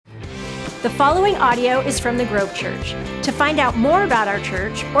The following audio is from the Grove Church. To find out more about our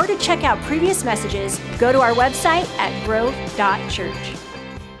church or to check out previous messages, go to our website at grove.church.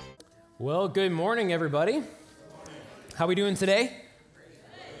 Well, good morning, everybody. How are we doing today?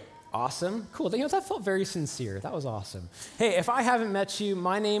 Awesome. Cool. That felt very sincere. That was awesome. Hey, if I haven't met you,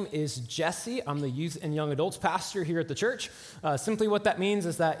 my name is Jesse. I'm the youth and young adults pastor here at the church. Simply what that means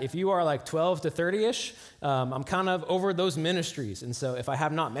is that if you are like 12 to 30-ish, I'm kind of over those ministries. And so if I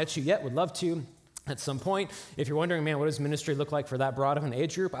have not met you yet, would love to at some point. If you're wondering, man, what does ministry look like for that broad of an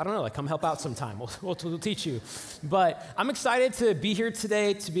age group? I don't know, come help out sometime. We'll teach you. But I'm excited to be here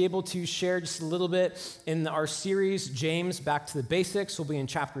today to be able to share just a little bit in our series, James, Back to the Basics. We'll be in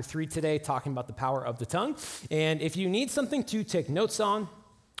chapter 3 today, talking about the power of the tongue. And if you need something to take notes on,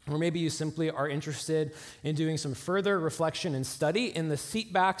 or maybe you simply are interested in doing some further reflection and study, in the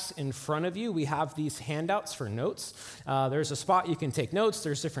seat backs in front of you, we have these handouts for notes. There's a spot you can take notes.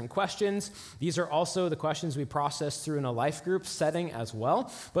 There's different questions. These are also the questions we process through in a life group setting as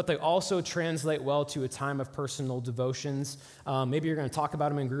well, but they also translate well to a time of personal devotions. Maybe you're going to talk about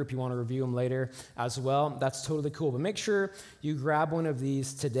them in group. You want to review them later as well. That's totally cool, but make sure you grab one of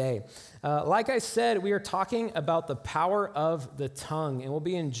these today. Like I said, we are talking about the power of the tongue, and we'll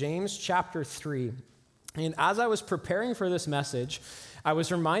be in James chapter 3. And as I was preparing for this message, I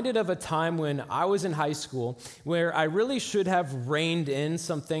was reminded of a time when I was in high school where I really should have reined in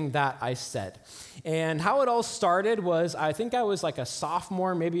something that I said. And how it all started was, I think I was like a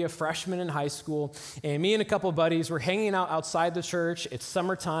sophomore, maybe a freshman in high school, and me and a couple of buddies were hanging out outside the church. It's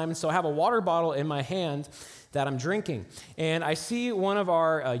summertime, so I have a water bottle in my hand that I'm drinking. And I see one of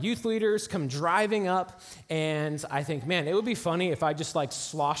our youth leaders come driving up, and I think, man, it would be funny if I just like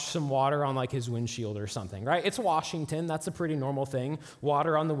sloshed some water on like his windshield or something, right? It's Washington. That's a pretty normal thing.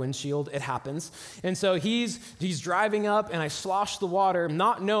 Water on the windshield, it happens. And so he's driving up, and I slosh the water,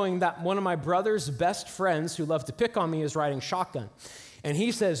 not knowing that one of my brother's best friends who loved to pick on me is riding shotgun. And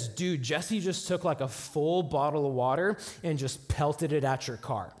he says, dude, Jesse just took like a full bottle of water and just pelted it at your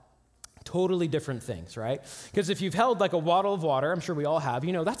car. Totally different things, right? Because if you've held like a bottle of water, I'm sure we all have,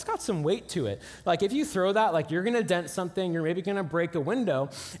 that's got some weight to it. Like if you throw that, like you're going to dent something, you're maybe going to break a window,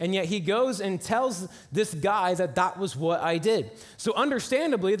 and yet he goes and tells this guy that was what I did. So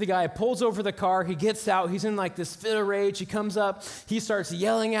understandably, the guy pulls over the car, he gets out, he's in like this fit of rage, he comes up, he starts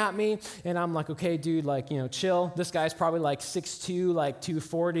yelling at me, and I'm like, okay, dude, like, chill. This guy's probably like 6'2", like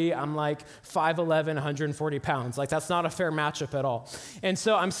 240. I'm like 5'11", 140 pounds. Like that's not a fair matchup at all. And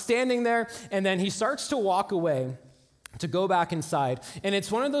so I'm standing there, and then he starts to walk away to go back inside. And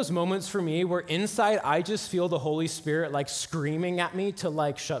it's one of those moments for me where inside I just feel the Holy Spirit like screaming at me to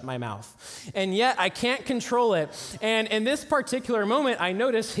like shut my mouth. And yet I can't control it. And in this particular moment, I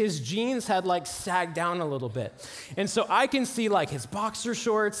noticed his jeans had like sagged down a little bit. And so I can see like his boxer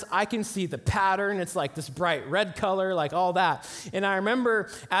shorts. I can see the pattern. It's like this bright red color, like all that. And I remember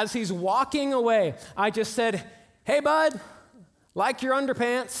as he's walking away, I just said, hey, bud, like your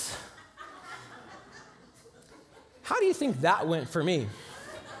underpants. How do you think that went for me?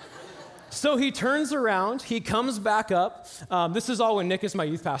 So he turns around, he comes back up. This is all when Nick is my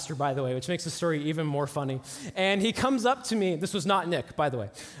youth pastor, by the way, which makes the story even more funny. And he comes up to me. This was not Nick, by the way.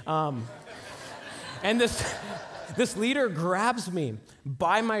 And this leader grabs me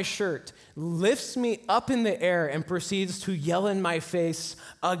by my shirt, lifts me up in the air, and proceeds to yell in my face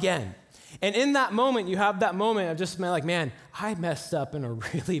again. And in that moment, you have that moment of just like, man, I messed up in a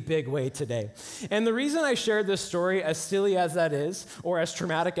really big way today. And the reason I shared this story, as silly as that is, or as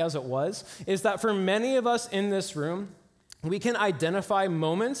traumatic as it was, is that for many of us in this room, we can identify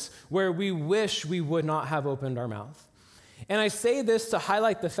moments where we wish we would not have opened our mouth. And I say this to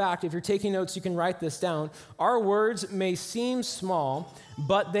highlight the fact, if you're taking notes, you can write this down. Our words may seem small,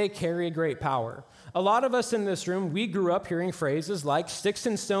 but they carry great power. A lot of us in this room, we grew up hearing phrases like, sticks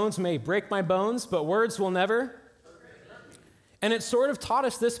and stones may break my bones, but words will never. And it sort of taught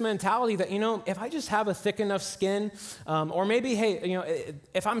us this mentality that, if I just have a thick enough skin, or maybe, hey,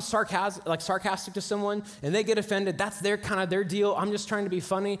 if I'm sarcastic to someone and they get offended, that's their deal. I'm just trying to be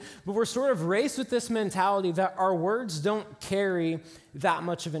funny. But we're sort of raised with this mentality that our words don't carry that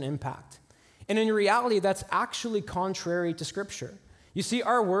much of an impact. And in reality, that's actually contrary to Scripture. You see,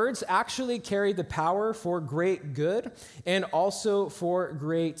 our words actually carry the power for great good and also for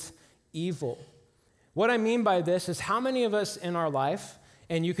great evil. What I mean by this is how many of us in our life,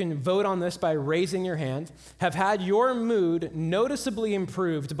 and you can vote on this by raising your hand, have had your mood noticeably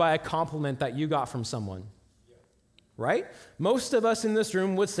improved by a compliment that you got from someone? Right? Most of us in this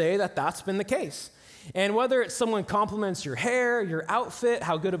room would say that that's been the case. And whether it's someone compliments your hair, your outfit,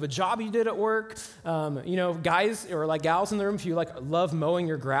 how good of a job you did at work, guys or like gals in the room, if you like love mowing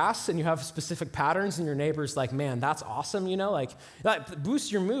your grass and you have specific patterns and your neighbor's like, man, that's awesome, that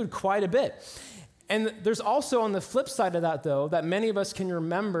boosts your mood quite a bit. And there's also on the flip side of that, though, that many of us can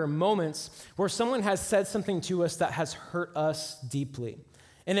remember moments where someone has said something to us that has hurt us deeply.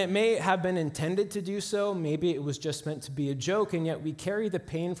 And it may have been intended to do so, maybe it was just meant to be a joke, and yet we carry the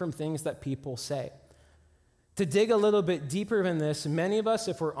pain from things that people say. To dig a little bit deeper than this, many of us,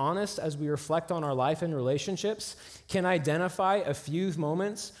 if we're honest, as we reflect on our life and relationships, can identify a few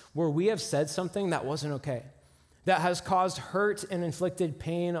moments where we have said something that wasn't okay, that has caused hurt and inflicted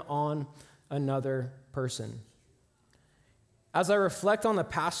pain on another person. As I reflect on the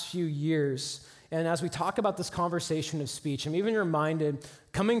past few years, and as we talk about this conversation of speech, I'm even reminded,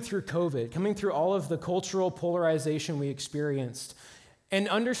 coming through COVID, coming through all of the cultural polarization we experienced, and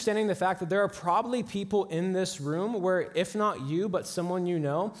understanding the fact that there are probably people in this room where, if not you, but someone you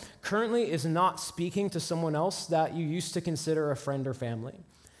know, currently is not speaking to someone else that you used to consider a friend or family.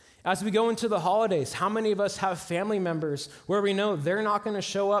 As we go into the holidays, how many of us have family members where we know they're not going to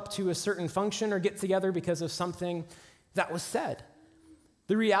show up to a certain function or get together because of something that was said?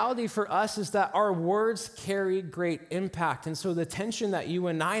 The reality for us is that our words carry great impact. And so the tension that you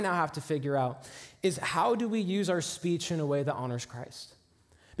and I now have to figure out is, how do we use our speech in a way that honors Christ?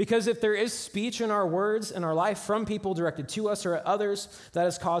 Because if there is speech in our words in our life from people directed to us or at others that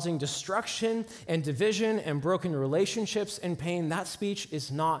is causing destruction and division and broken relationships and pain, that speech is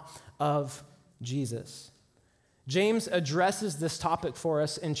not of Jesus. James addresses this topic for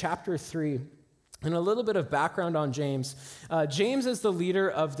us in chapter 3. And a little bit of background on James. James is the leader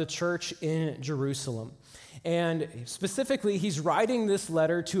of the church in Jerusalem. And specifically, he's writing this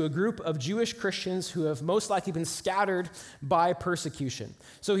letter to a group of Jewish Christians who have most likely been scattered by persecution.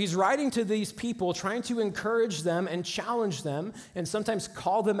 So he's writing to these people, trying to encourage them and challenge them, and sometimes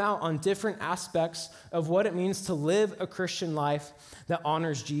call them out on different aspects of what it means to live a Christian life that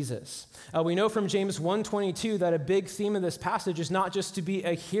honors Jesus. We know from James 1:22 that a big theme of this passage is not just to be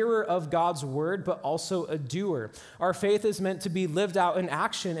a hearer of God's word, but also a doer. Our faith is meant to be lived out in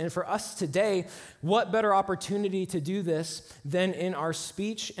action, and for us today, what better opportunity to do this than in our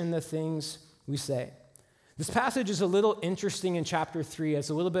speech and the things we say? This passage is a little interesting in chapter 3 as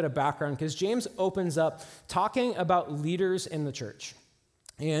a little bit of background, because James opens up talking about leaders in the church.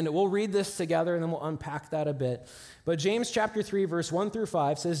 And we'll read this together and then we'll unpack that a bit. But James chapter 3, verse 1 through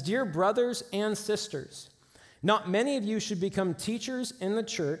 5 says, "Dear brothers and sisters, not many of you should become teachers in the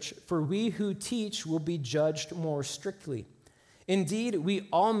church, for we who teach will be judged more strictly. Indeed, we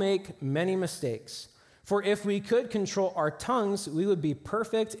all make many mistakes. For if we could control our tongues, we would be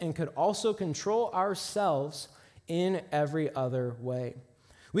perfect and could also control ourselves in every other way.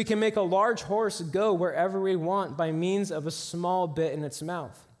 We can make a large horse go wherever we want by means of a small bit in its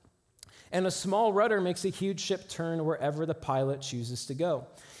mouth. And a small rudder makes a huge ship turn wherever the pilot chooses to go.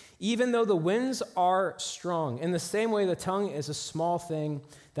 Even though the winds are strong, in the same way the tongue is a small thing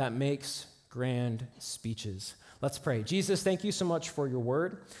that makes grand speeches." Let's pray. Jesus, thank you so much for your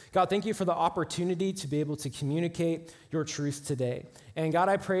word. God, thank you for the opportunity to be able to communicate your truth today. And God,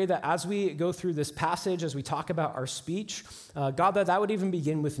 I pray that as we go through this passage, as we talk about our speech, God, that would even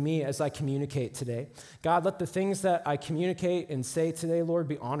begin with me as I communicate today. God, let the things that I communicate and say today, Lord,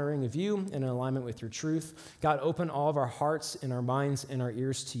 be honoring of you and in alignment with your truth. God, open all of our hearts and our minds and our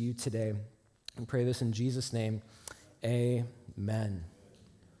ears to you today. And pray this in Jesus' name. Amen.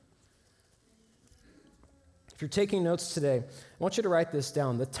 If you're taking notes today, I want you to write this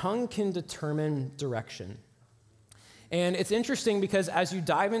down. The tongue can determine direction. And it's interesting because as you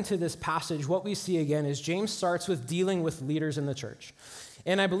dive into this passage, what we see again is James starts with dealing with leaders in the church.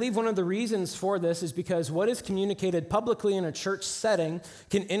 And I believe one of the reasons for this is because what is communicated publicly in a church setting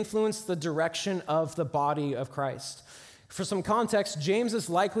can influence the direction of the body of Christ. For some context, James is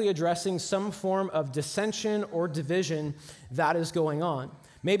likely addressing some form of dissension or division that is going on.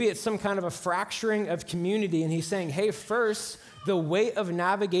 Maybe it's some kind of a fracturing of community, and he's saying, hey, first, the way of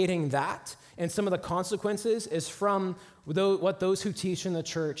navigating that and some of the consequences is from what those who teach in the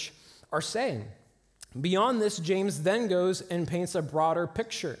church are saying. Beyond this, James then goes and paints a broader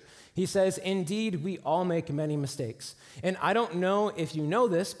picture. He says, indeed, we all make many mistakes. And I don't know if you know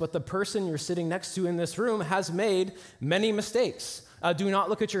this, but the person you're sitting next to in this room has made many mistakes. Do not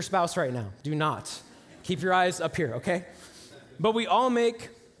look at your spouse right now. Do not. Keep your eyes up here, okay? But we all make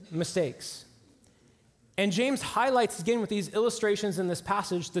mistakes. And James highlights again with these illustrations in this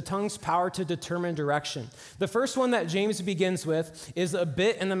passage the tongue's power to determine direction. The first one that James begins with is a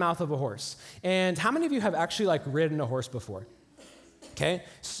bit in the mouth of a horse. And how many of you have actually ridden a horse before? Okay,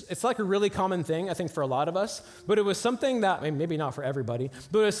 it's like a really common thing, I think, for a lot of us, but it was something that, maybe not for everybody,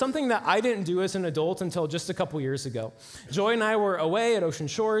 but it was something that I didn't do as an adult until just a couple years ago. Joy and I were away at Ocean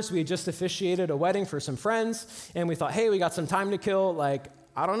Shores. We had just officiated a wedding for some friends, and we thought, hey, we got some time to kill,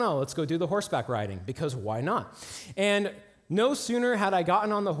 I don't know, let's go do the horseback riding, because why not? And no sooner had I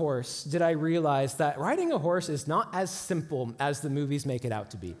gotten on the horse did I realize that riding a horse is not as simple as the movies make it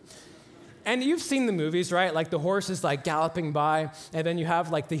out to be. And you've seen the movies, right? Like the horse is galloping by, and then you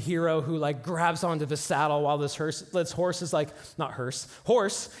have the hero who grabs onto the saddle while this horse is horse is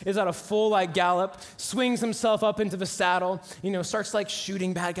at a full gallop, swings himself up into the saddle, starts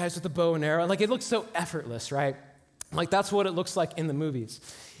shooting bad guys with a bow and arrow. It looks so effortless, right? That's what it looks like in the movies.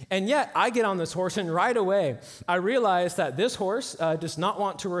 And yet, I get on this horse, and right away, I realize that this horse does not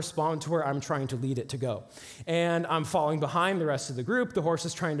want to respond to where I'm trying to lead it to go. And I'm falling behind the rest of the group. The horse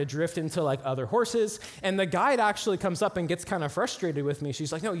is trying to drift into other horses. And the guide actually comes up and gets kind of frustrated with me.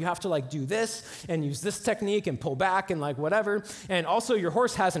 She's like, no, you have to do this and use this technique and pull back and whatever. And also, your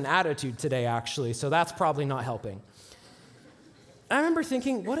horse has an attitude today, actually, so that's probably not helping. I remember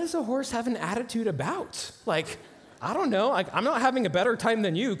thinking, what does a horse have an attitude about? I don't know. I'm not having a better time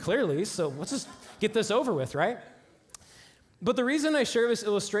than you, clearly, so let's just get this over with, right? But the reason I share this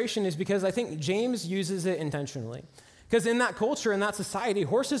illustration is because I think James uses it intentionally. Because in that culture, in that society,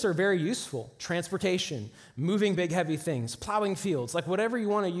 horses are very useful. Transportation, moving big, heavy things, plowing fields, whatever you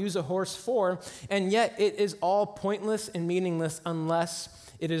want to use a horse for, and yet it is all pointless and meaningless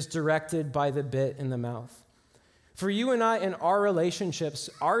unless it is directed by the bit in the mouth. For you and I in our relationships,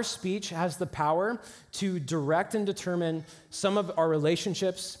 our speech has the power to direct and determine some of our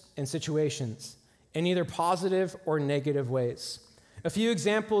relationships and situations in either positive or negative ways. A few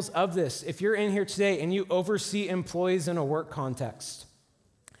examples of this: if you're in here today and you oversee employees in a work context,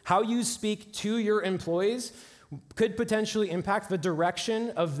 how you speak to your employees could potentially impact the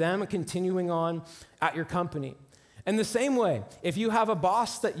direction of them continuing on at your company. In the same way, if you have a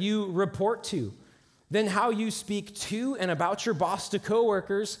boss that you report to, then how you speak to and about your boss to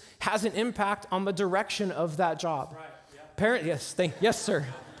coworkers has an impact on the direction of that job. Right, yeah. Yes, sir.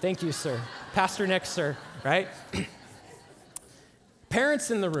 Thank you, sir. Pastor Nick, sir, right? Parents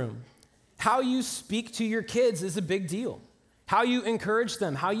in the room, how you speak to your kids is a big deal. How you encourage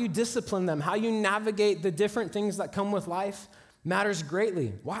them, how you discipline them, how you navigate the different things that come with life matters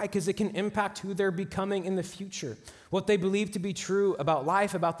greatly. Why? Because it can impact who they're becoming in the future, what they believe to be true about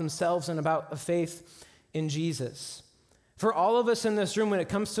life, about themselves, and about a faith in Jesus. For all of us in this room, when it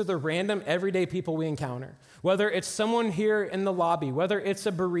comes to the random, everyday people we encounter, whether it's someone here in the lobby, whether it's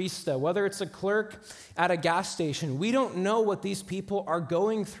a barista, whether it's a clerk at a gas station, we don't know what these people are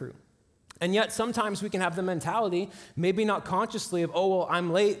going through. And yet sometimes we can have the mentality, maybe not consciously, of, oh, well,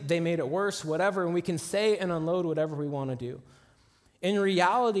 I'm late, they made it worse, whatever, and we can say and unload whatever we want to do. In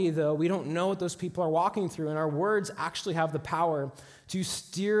reality, though, we don't know what those people are walking through, and our words actually have the power to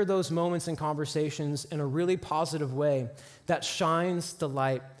steer those moments and conversations in a really positive way that shines the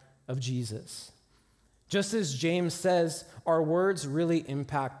light of Jesus. Just as James says, our words really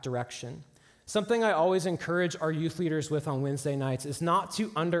impact direction. Something I always encourage our youth leaders with on Wednesday nights is not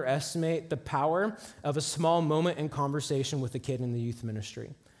to underestimate the power of a small moment in conversation with a kid in the youth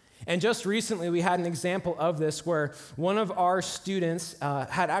ministry. And just recently, we had an example of this where one of our students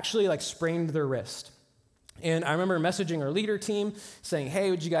had actually sprained their wrist. And I remember messaging our leader team saying, hey,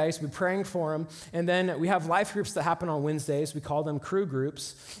 would you guys be praying for him? And then we have life groups that happen on Wednesdays. We call them crew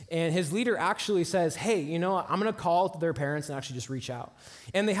groups. And his leader actually says, hey, you know what? I'm going to call their parents and actually just reach out.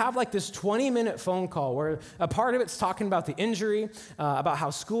 And they have this 20-minute phone call where a part of it's talking about the injury, about how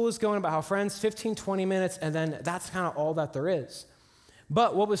school is going, about how friends, 15, 20 minutes, and then that's kind of all that there is.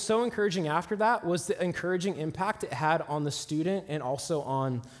 But what was so encouraging after that was the encouraging impact it had on the student and also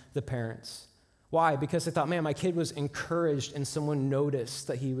on the parents. Why? Because they thought, man, my kid was encouraged and someone noticed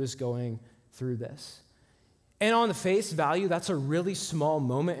that he was going through this. And on the face value, that's a really small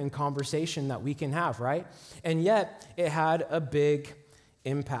moment in conversation that we can have, right? And yet, it had a big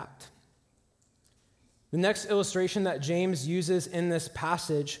impact. The next illustration that James uses in this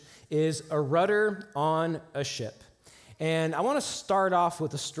passage is a rudder on a ship. And I want to start off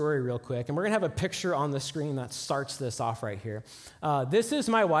with a story real quick, and we're going to have a picture on the screen that starts this off right here. This is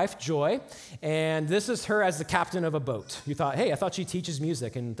my wife, Joy, and this is her as the captain of a boat. You thought, hey, I thought she teaches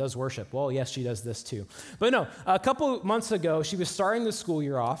music and does worship. Well, yes, she does this too. But no, a couple months ago, she was starting the school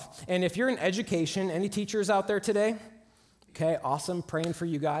year off, and if you're in education, any teachers out there today? Okay, awesome. Praying for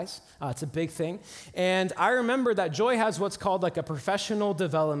you guys. It's a big thing. And I remember that Joy has what's called like a professional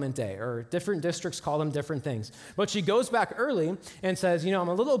development day, or different districts call them different things. But she goes back early and says, I'm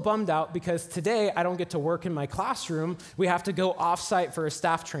a little bummed out because today I don't get to work in my classroom. We have to go off-site for a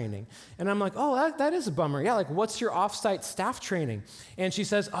staff training. And I'm like, oh, that is a bummer. Yeah, like what's your off-site staff training? And she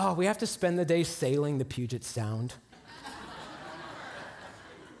says, oh, we have to spend the day sailing the Puget Sound.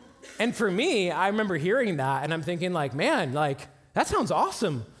 And for me, I remember hearing that, and I'm thinking like, man, like, that sounds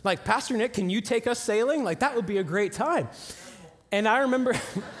awesome. Like, Pastor Nick, can you take us sailing? Like, that would be a great time. And I remember,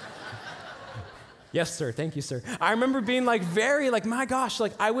 yes, sir, thank you, sir. I remember being like my gosh,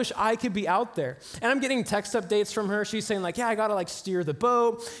 like, I wish I could be out there. And I'm getting text updates from her. She's saying like, yeah, I got to like steer the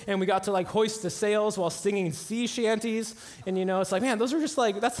boat, and we got to like hoist the sails while singing sea shanties. And it's like, man, those are just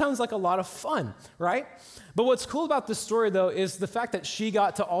like, that sounds like a lot of fun, right? But what's cool about this story, though, is the fact that she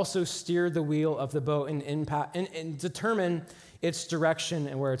got to also steer the wheel of the boat and determine its direction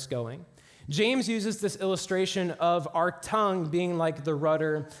and where it's going. James uses this illustration of our tongue being like the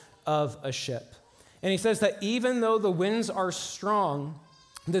rudder of a ship. And he says that even though the winds are strong,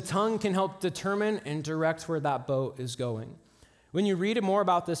 the tongue can help determine and direct where that boat is going. When you read more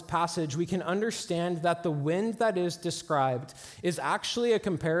about this passage, we can understand that the wind that is described is actually a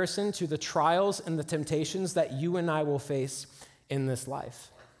comparison to the trials and the temptations that you and I will face in this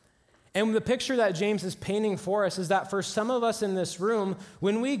life. And the picture that James is painting for us is that for some of us in this room,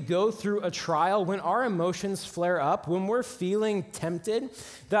 when we go through a trial, when our emotions flare up, when we're feeling tempted,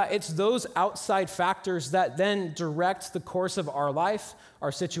 that it's those outside factors that then direct the course of our life,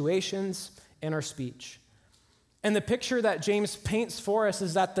 our situations, and our speech. And the picture that James paints for us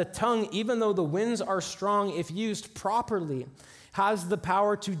is that the tongue, even though the winds are strong, if used properly, has the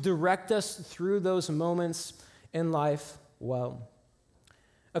power to direct us through those moments in life well.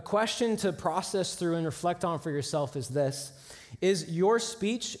 A question to process through and reflect on for yourself is this: is your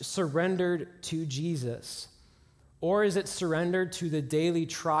speech surrendered to Jesus, or is it surrendered to the daily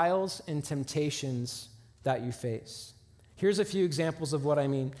trials and temptations that you face? Here's a few examples of what I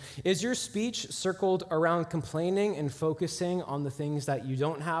mean. Is your speech circled around complaining and focusing on the things that you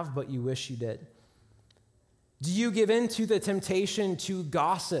don't have but you wish you did? Do you give in to the temptation to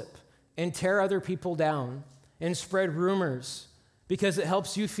gossip and tear other people down and spread rumors because it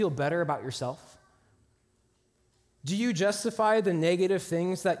helps you feel better about yourself? Do you justify the negative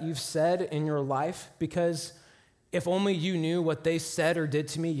things that you've said in your life because if only you knew what they said or did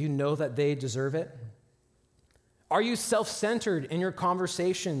to me, you know that they deserve it? Are you self-centered in your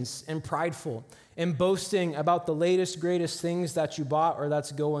conversations and prideful and boasting about the latest, greatest things that you bought or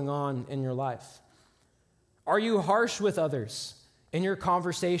that's going on in your life? Are you harsh with others in your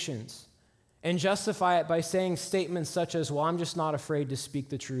conversations and justify it by saying statements such as, well, I'm just not afraid to speak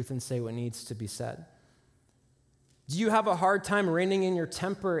the truth and say what needs to be said? Do you have a hard time reining in your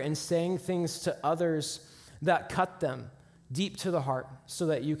temper and saying things to others that cut them deep to the heart so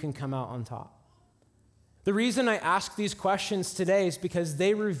that you can come out on top? The reason I ask these questions today is because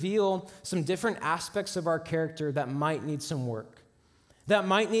they reveal some different aspects of our character that might need some work, that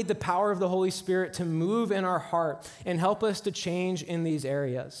might need the power of the Holy Spirit to move in our heart and help us to change in these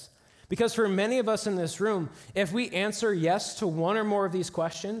areas. Because for many of us in this room, if we answer yes to one or more of these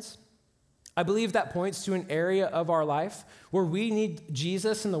questions, I believe that points to an area of our life where we need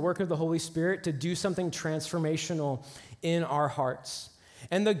Jesus and the work of the Holy Spirit to do something transformational in our hearts.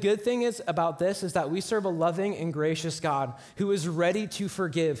 And the good thing is about this is that we serve a loving and gracious God who is ready to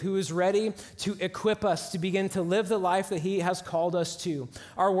forgive, who is ready to equip us to begin to live the life that he has called us to.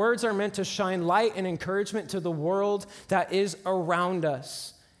 Our words are meant to shine light and encouragement to the world that is around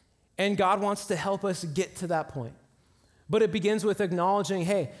us. And God wants to help us get to that point. But it begins with acknowledging,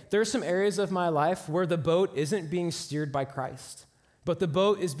 hey, there's some areas of my life where the boat isn't being steered by Christ, but the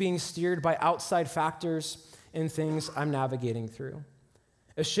boat is being steered by outside factors and things I'm navigating through.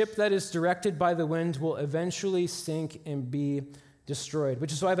 A ship that is directed by the wind will eventually sink and be destroyed,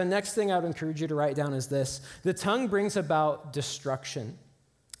 which is why the next thing I would encourage you to write down is this: the tongue brings about destruction.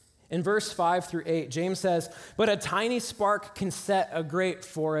 In verse 5-8, James says, "But a tiny spark can set a great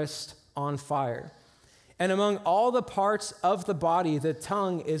forest on fire. And among all the parts of the body, the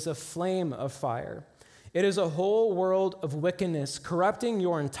tongue is a flame of fire. It is a whole world of wickedness, corrupting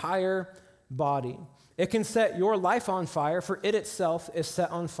your entire body. It can set your life on fire, for it itself is set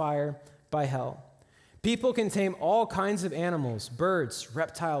on fire by hell. People can tame all kinds of animals, birds,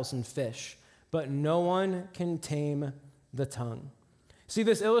 reptiles, and fish, but no one can tame the tongue." See,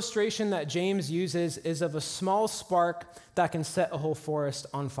 this illustration that James uses is of a small spark that can set a whole forest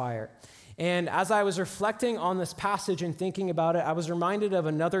on fire. And as I was reflecting on this passage and thinking about it, I was reminded of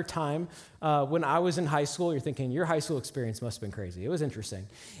another time when I was in high school. You're thinking, your high school experience must have been crazy. It was interesting.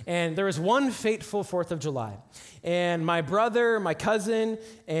 And there was one fateful 4th of July. And my brother, my cousin,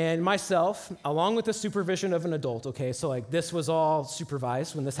 and myself, along with the supervision of an adult, okay, so like this was all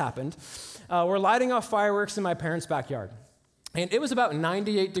supervised when this happened, were lighting off fireworks in my parents' backyard. And it was about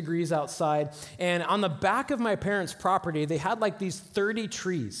 98 degrees outside. And on the back of my parents' property, they had like these 30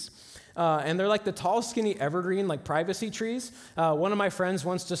 trees. And they're like the tall, skinny, evergreen, like privacy trees. One of my friends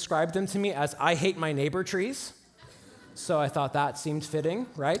once described them to me as I hate my neighbor trees. So I thought that seemed fitting,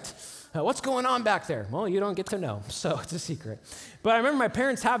 right? What's going on back there? Well, you don't get to know, so it's a secret. But I remember my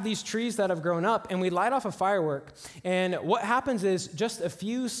parents have these trees that have grown up, and we light off a firework. And what happens is just a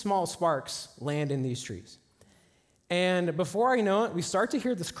few small sparks land in these trees. And before I know it, we start to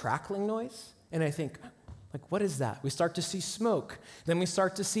hear this crackling noise, and I think, like, what is that? We start to see smoke. Then we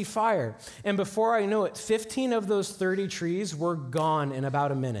start to see fire. And before I know it, 15 of those 30 trees were gone in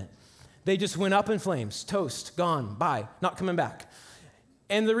about a minute. They just went up in flames. Toast, gone, bye, not coming back.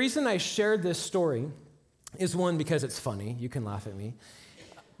 And the reason I shared this story is, one, because it's funny. You can laugh at me.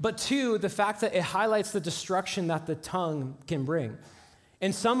 But two, the fact that it highlights the destruction that the tongue can bring.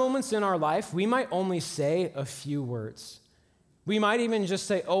 In some moments in our life, we might only say a few words. We might even just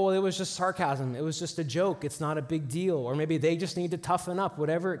say, oh, well, it was just sarcasm. It was just a joke. It's not a big deal. Or maybe they just need to toughen up,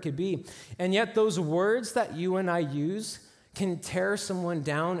 whatever it could be. And yet those words that you and I use can tear someone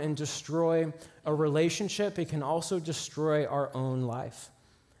down and destroy a relationship. It can also destroy our own life.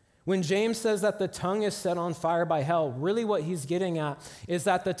 When James says that the tongue is set on fire by hell, really what he's getting at is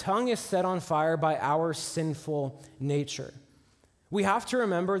that the tongue is set on fire by our sinful nature. We have to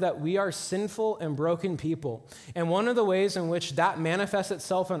remember that we are sinful and broken people. And one of the ways in which that manifests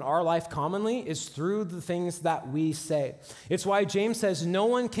itself in our life commonly is through the things that we say. It's why James says no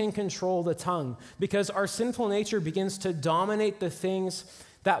one can control the tongue, because our sinful nature begins to dominate the things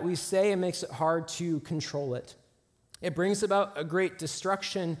that we say and makes it hard to control it. It brings about a great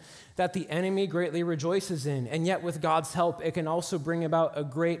destruction that the enemy greatly rejoices in. And yet with God's help, it can also bring about a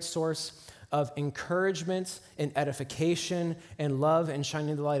great source of encouragement and edification and love and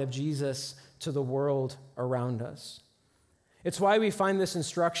shining the light of Jesus to the world around us. It's why we find this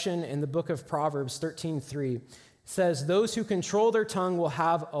instruction in the book of Proverbs 13:3. It says, those who control their tongue will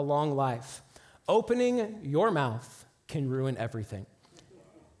have a long life. Opening your mouth can ruin everything.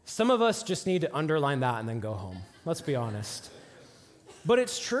 Some of us just need to underline that and then go home. Let's be honest. But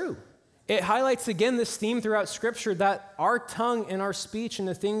it's true. It highlights again this theme throughout Scripture that our tongue and our speech and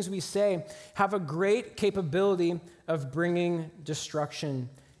the things we say have a great capability of bringing destruction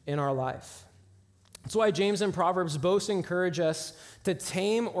in our life. That's why James and Proverbs both encourage us to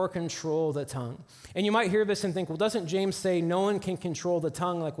tame or control the tongue. And you might hear this and think, well, doesn't James say no one can control the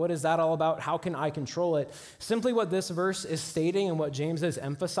tongue? Like, what is that all about? How can I control it? Simply what this verse is stating and what James is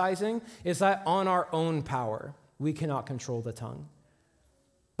emphasizing is that on our own power, we cannot control the tongue.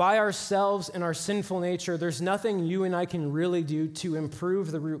 By ourselves and our sinful nature, there's nothing you and I can really do to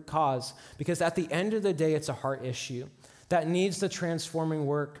improve the root cause, because at the end of the day, it's a heart issue that needs the transforming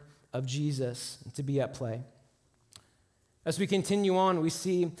work of Jesus to be at play. As we continue on, we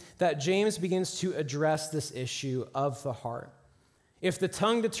see that James begins to address this issue of the heart. If the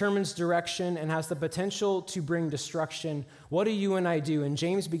tongue determines direction and has the potential to bring destruction, what do you and I do? And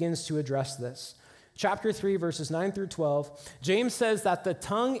James begins to address this. Chapter 3, verses 9 through 12, James says that the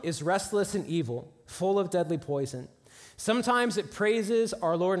tongue is restless and evil, full of deadly poison. Sometimes it praises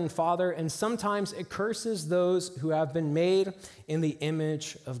our Lord and Father, and sometimes it curses those who have been made in the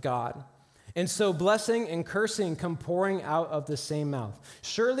image of God. And so blessing and cursing come pouring out of the same mouth.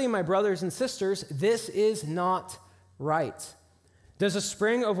 Surely, my brothers and sisters, this is not right. Does a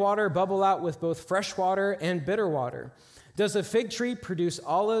spring of water bubble out with both fresh water and bitter water? Does a fig tree produce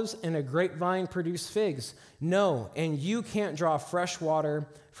olives and a grapevine produce figs? No, and you can't draw fresh water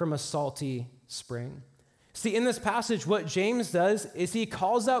from a salty spring. See, in this passage, what James does is he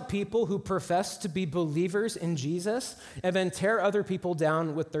calls out people who profess to be believers in Jesus and then tear other people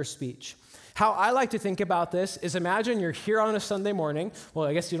down with their speech. How I like to think about this is, imagine you're here on a Sunday morning. Well,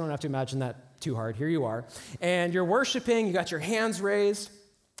 I guess you don't have to imagine that too hard. Here you are. And you're worshiping, you got your hands raised.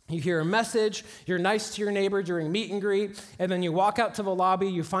 You hear a message, you're nice to your neighbor during meet and greet, and then you walk out to the lobby,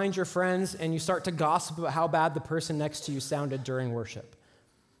 you find your friends, and you start to gossip about how bad the person next to you sounded during worship.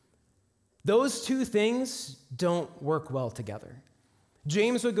 Those two things don't work well together.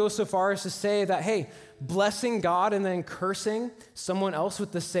 James would go so far as to say that, hey, blessing God and then cursing someone else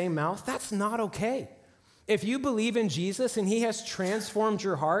with the same mouth, that's not okay. If you believe in Jesus and he has transformed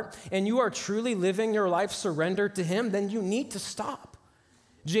your heart and you are truly living your life surrendered to him, then you need to stop.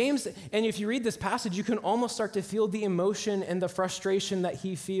 James, and if you read this passage, you can almost start to feel the emotion and the frustration that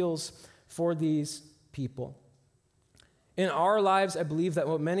he feels for these people. In our lives, I believe that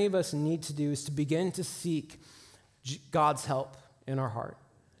what many of us need to do is to begin to seek God's help in our heart,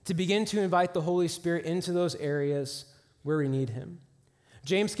 to begin to invite the Holy Spirit into those areas where we need him.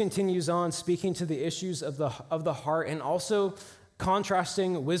 James continues on speaking to the issues of the heart and also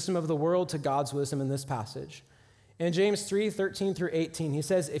contrasting wisdom of the world to God's wisdom in this passage. In James 3:13 through 18, he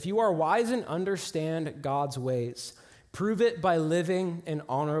says, "If you are wise and understand God's ways, prove it by living an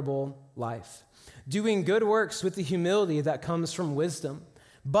honorable life, doing good works with the humility that comes from wisdom.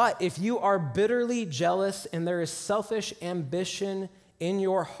 But if you are bitterly jealous and there is selfish ambition in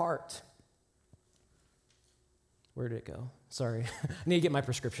your heart," where did it go? Sorry, I need to get my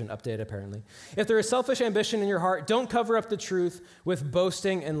prescription updated apparently. "If there is selfish ambition in your heart, don't cover up the truth with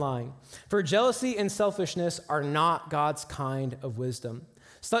boasting and lying. For jealousy and selfishness are not God's kind of wisdom.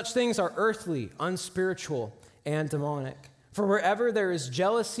 Such things are earthly, unspiritual, and demonic. For wherever there is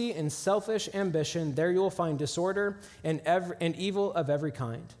jealousy and selfish ambition, there you will find disorder and evil of every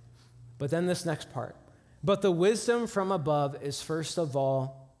kind." But then this next part, "But the wisdom from above is first of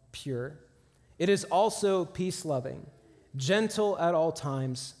all pure. It is also peace-loving, gentle at all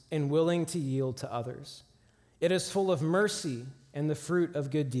times, and willing to yield to others. It is full of mercy and the fruit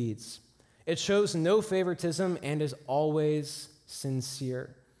of good deeds. It shows no favoritism and is always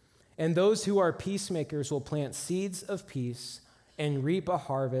sincere. And those who are peacemakers will plant seeds of peace and reap a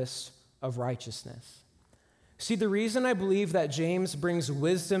harvest of righteousness." See, the reason I believe that James brings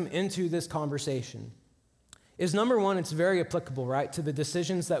wisdom into this conversation is, number one, it's very applicable, right, to the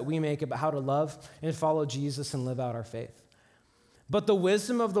decisions that we make about how to love and follow Jesus and live out our faith. But the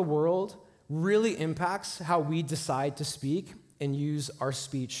wisdom of the world really impacts how we decide to speak and use our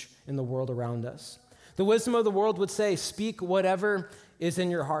speech in the world around us. The wisdom of the world would say, speak whatever is in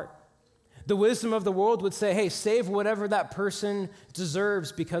your heart. The wisdom of the world would say, hey, save whatever that person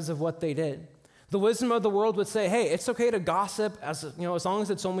deserves because of what they did. The wisdom of the world would say, hey, it's okay to gossip as long as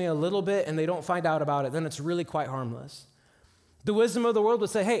it's only a little bit and they don't find out about it, then it's really quite harmless. The wisdom of the world would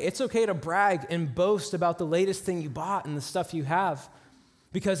say, hey, it's okay to brag and boast about the latest thing you bought and the stuff you have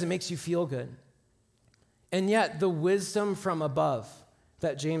because it makes you feel good. And yet, the wisdom from above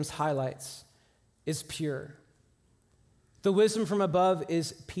that James highlights is pure. The wisdom from above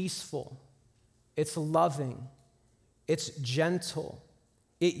is peaceful. It's loving. It's gentle.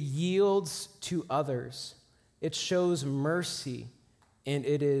 It yields to others. It shows mercy, and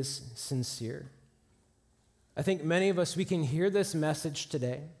it is sincere. I think many of us, we can hear this message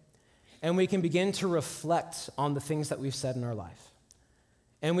today, and we can begin to reflect on the things that we've said in our life.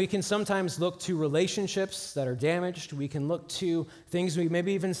 And we can sometimes look to relationships that are damaged. We can look to things we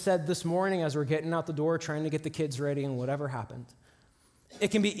maybe even said this morning as we're getting out the door, trying to get the kids ready, and whatever happened. It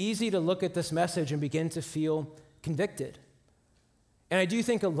can be easy to look at this message and begin to feel convicted. And I do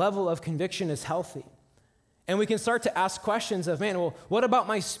think a level of conviction is healthy. And we can start to ask questions of, man, well, what about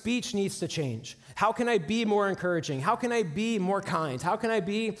my speech needs to change? How can I be more encouraging? How can I be more kind? How can I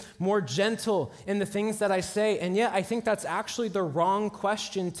be more gentle in the things that I say? And yet, I think that's actually the wrong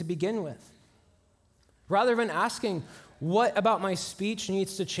question to begin with. Rather than asking, what about my speech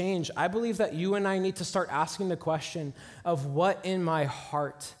needs to change? I believe that you and I need to start asking the question of what in my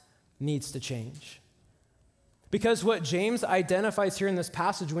heart needs to change. Because what James identifies here in this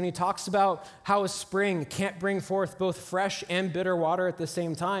passage when he talks about how a spring can't bring forth both fresh and bitter water at the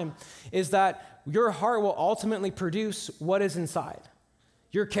same time is that your heart will ultimately produce what is inside.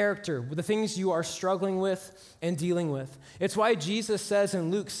 Your character, the things you are struggling with and dealing with. It's why Jesus says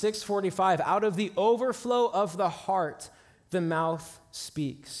in Luke 6:45, out of the overflow of the heart, the mouth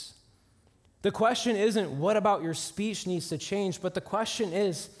speaks. The question isn't what about your speech needs to change, but the question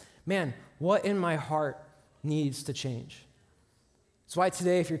is, man, what in my heart needs to change? That's why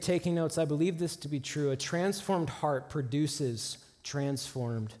today, if you're taking notes, I believe this to be true. A transformed heart produces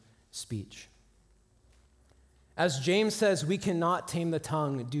transformed speech. As James says, we cannot tame the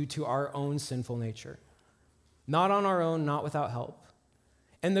tongue due to our own sinful nature. Not on our own, not without help.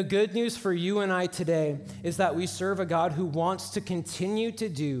 And the good news for you and I today is that we serve a God who wants to continue to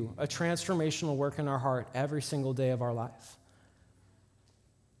do a transformational work in our heart every single day of our life.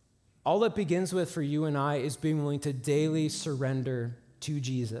 All it begins with for you and I is being willing to daily surrender to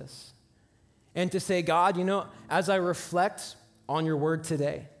Jesus and to say, God, as I reflect on your word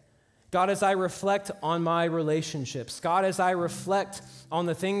today, God, as I reflect on my relationships, God, as I reflect on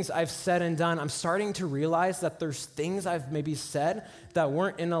the things I've said and done, I'm starting to realize that there's things I've maybe said that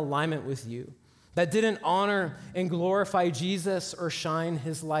weren't in alignment with you, that didn't honor and glorify Jesus or shine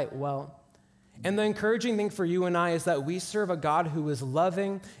his light well. And the encouraging thing for you and I is that we serve a God who is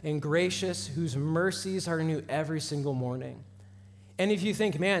loving and gracious, whose mercies are new every single morning. And if you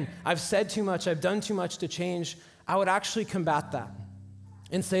think, man, I've said too much, I've done too much to change, I would actually combat that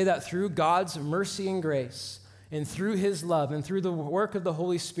and say that through God's mercy and grace, and through his love, and through the work of the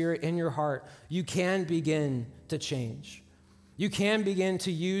Holy Spirit in your heart, you can begin to change. You can begin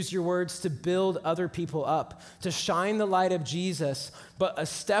to use your words to build other people up, to shine the light of Jesus, but a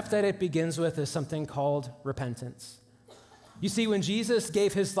step that it begins with is something called repentance. You see, when Jesus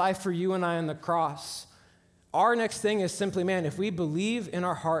gave his life for you and I on the cross, our next thing is simply, man, if we believe in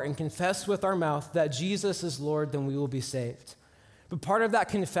our heart and confess with our mouth that Jesus is Lord, then we will be saved. But part of that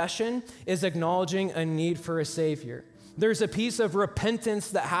confession is acknowledging a need for a Savior. There's a piece of repentance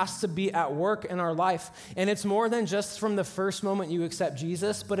that has to be at work in our life. And it's more than just from the first moment you accept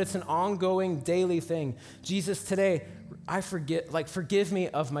Jesus, but it's an ongoing daily thing. Jesus, today, forgive me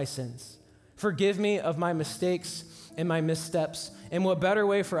of my sins. Forgive me of my mistakes and my missteps. And what better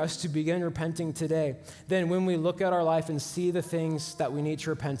way for us to begin repenting today than when we look at our life and see the things that we need to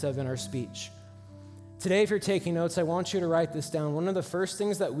repent of in our speech? Today, if you're taking notes, I want you to write this down. One of the first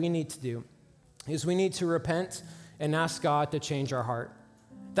things that we need to do is we need to repent and ask God to change our heart.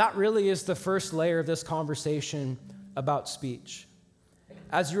 That really is the first layer of this conversation about speech.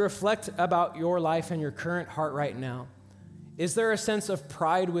 As you reflect about your life and your current heart right now, is there a sense of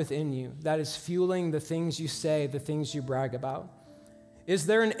pride within you that is fueling the things you say, the things you brag about? Is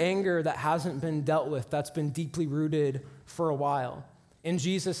there an anger that hasn't been dealt with, that's been deeply rooted for a while? And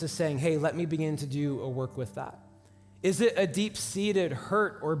Jesus is saying, hey, let me begin to do a work with that. Is it a deep-seated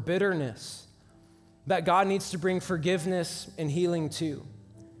hurt or bitterness that God needs to bring forgiveness and healing to?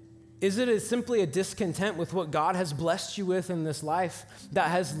 Is it simply a discontent with what God has blessed you with in this life that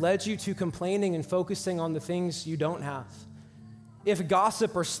has led you to complaining and focusing on the things you don't have? If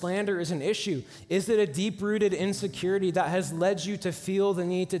gossip or slander is an issue, is it a deep-rooted insecurity that has led you to feel the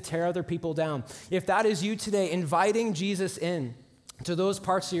need to tear other people down? If that is you today, inviting Jesus in to those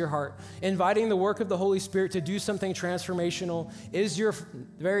parts of your heart, inviting the work of the Holy Spirit to do something transformational is your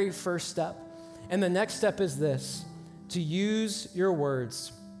very first step. And the next step is this, to use your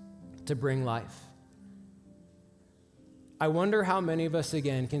words to bring life. I wonder how many of us,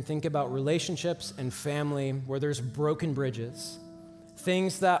 again, can think about relationships and family where there's broken bridges,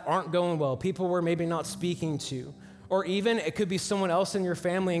 things that aren't going well, people we're maybe not speaking to, or even it could be someone else in your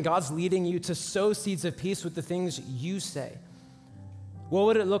family and God's leading you to sow seeds of peace with the things you say. What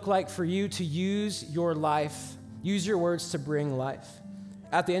would it look like for you to use your life, use your words to bring life?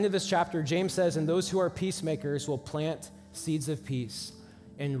 At the end of this chapter, James says, and those who are peacemakers will plant seeds of peace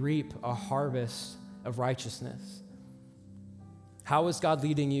and reap a harvest of righteousness. How is God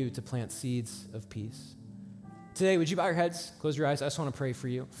leading you to plant seeds of peace? Today, would you bow your heads, close your eyes? I just want to pray for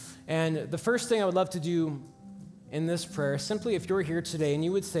you. And the first thing I would love to do in this prayer, simply if you're here today and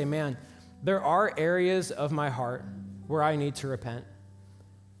you would say, man, there are areas of my heart where I need to repent,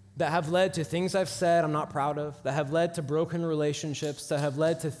 that have led to things I've said I'm not proud of, that have led to broken relationships, that have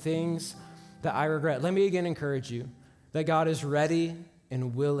led to things that I regret. Let me again encourage you that God is ready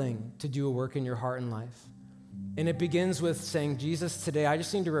and willing to do a work in your heart and life. And it begins with saying, Jesus, today I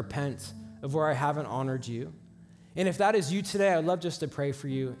just need to repent of where I haven't honored you. And if that is you today, I'd love just to pray for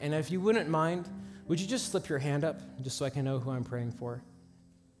you. And if you wouldn't mind, would you just slip your hand up just so I can know who I'm praying for?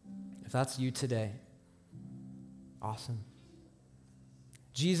 If that's you today, awesome.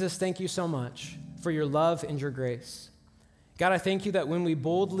 Jesus, thank you so much for your love and your grace. God, I thank you that when we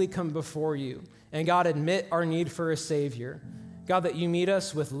boldly come before you and God admit our need for a Savior, God, that you meet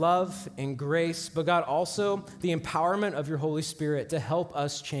us with love and grace, but God, also the empowerment of your Holy Spirit to help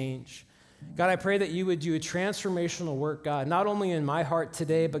us change. God, I pray that you would do a transformational work, God, not only in my heart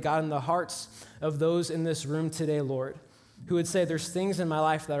today, but God, in the hearts of those in this room today, Lord, who would say there's things in my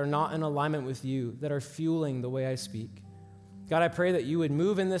life that are not in alignment with you, that are fueling the way I speak. God, I pray that you would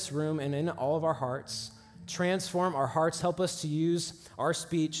move in this room and in all of our hearts, transform our hearts, help us to use our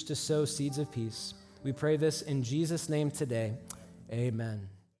speech to sow seeds of peace. We pray this in Jesus' name today. Amen.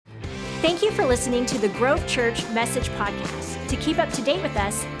 Thank you for listening to the Grove Church Message Podcast. To keep up to date with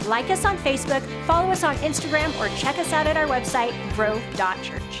us, like us on Facebook, follow us on Instagram, or check us out at our website,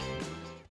 grove.church.